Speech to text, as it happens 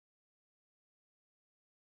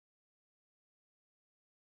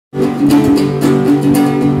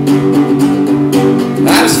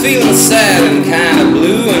I was feeling sad and kind of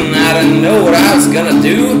blue, and I didn't know what I was gonna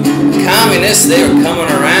do. The communists, they were coming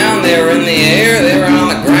around, they were in the air, they were on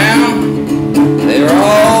the ground, they were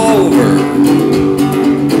all over.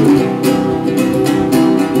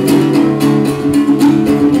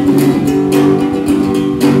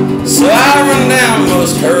 So I run down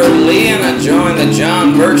most hurriedly and I joined the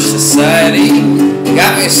Birch Society.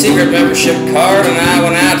 Got me a secret membership card and I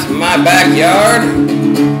went out to my backyard.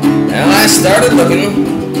 And I started looking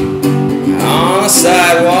on the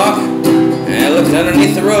sidewalk and I looked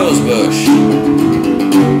underneath the rose bush.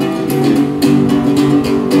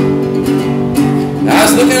 I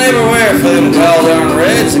was looking everywhere for them tall darn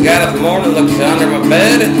reds. I got up in the morning, looked under my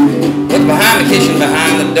bed, looked behind the kitchen,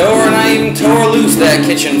 behind the door, and I even tore loose that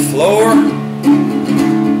kitchen floor.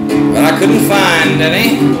 But I couldn't find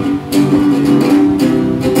any.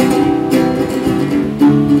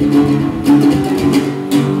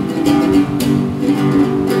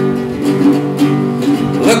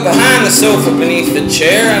 Looked behind the sofa beneath the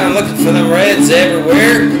chair, and I'm looking for them reds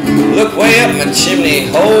everywhere. Looked way up my chimney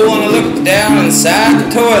hole, and I looked down inside the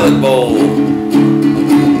toilet bowl.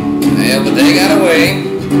 Yeah, but they got away.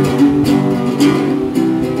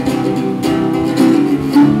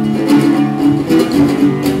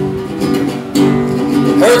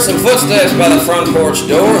 Heard some footsteps by the front porch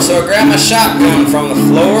door, so I grabbed my shotgun from the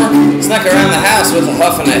floor, snuck around the house with a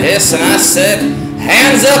huff and a hiss, and I said,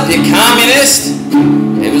 "Hands up, you communist!"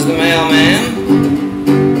 It was the mailman,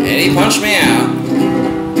 and he punched me out.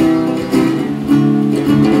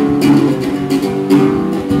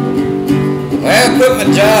 Well, I quit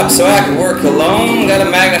my job so I could work alone, got a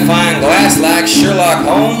magnifying glass like Sherlock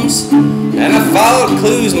Holmes, and I followed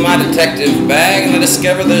clues in my detective bag, and I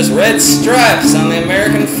discovered there's red stripes on the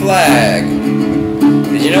American flag.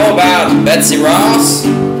 Did you know about Betsy Ross?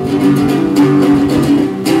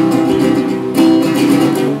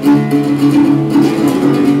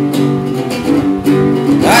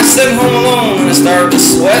 I was sitting home alone and I started to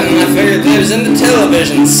sweat, and I figured they was in the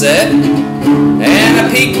television set. And I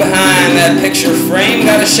peeked behind that picture frame,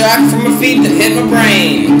 got a shock from my feet that hit my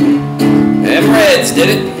brain. Them reds did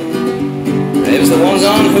it. They was the ones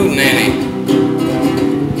on Hootenanny.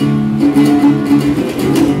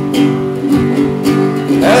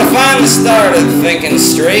 Well, I finally started thinking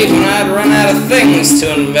straight when I'd run out of things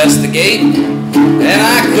to investigate. And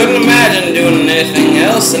I couldn't imagine doing anything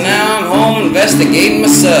else, and now I'm home investigating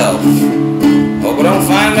myself. Hope I don't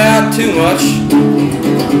find out too much.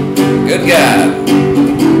 Good God.